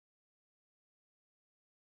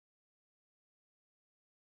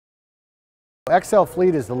XL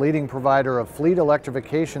Fleet is the leading provider of fleet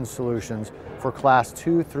electrification solutions for Class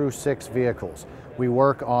 2 through 6 vehicles. We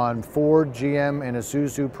work on Ford, GM, and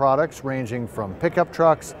Isuzu products ranging from pickup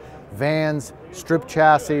trucks, vans, strip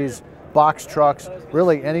chassis, box trucks,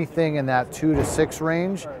 really anything in that 2 to 6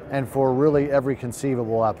 range, and for really every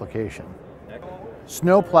conceivable application.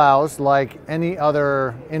 Snow plows, like any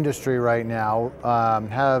other industry right now,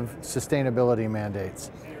 have sustainability mandates.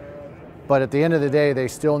 But at the end of the day, they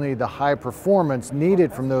still need the high performance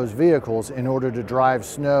needed from those vehicles in order to drive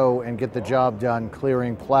snow and get the job done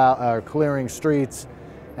clearing streets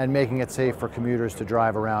and making it safe for commuters to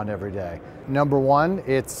drive around every day. Number one,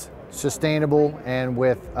 it's sustainable and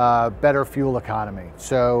with better fuel economy.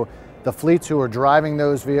 So the fleets who are driving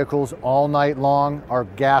those vehicles all night long are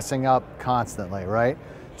gassing up constantly, right?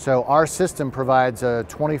 So our system provides a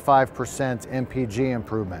 25% MPG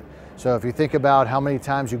improvement. So if you think about how many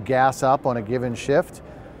times you gas up on a given shift,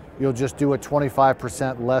 you'll just do it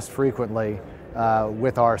 25% less frequently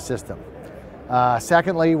with our system.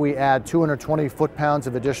 Secondly, we add 220 foot-pounds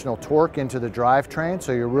of additional torque into the drivetrain,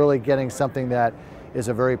 so you're really getting something that is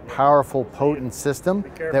a very powerful, potent system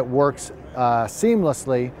that works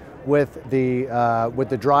seamlessly with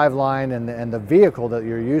the drive line and the vehicle that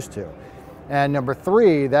you're used to. And number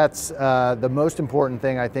three, that's the most important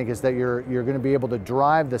thing, I think, is that you're going to be able to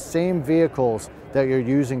drive the same vehicles that you're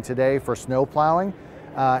using today for snow plowing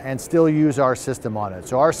and still use our system on it.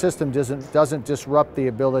 So our system doesn't disrupt the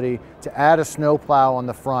ability to add a snow plow on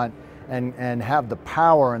the front and have the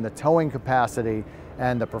power and the towing capacity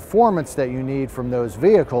and the performance that you need from those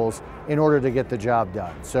vehicles in order to get the job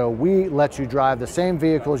done. So we let you drive the same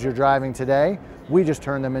vehicles you're driving today, we just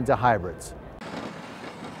turn them into hybrids.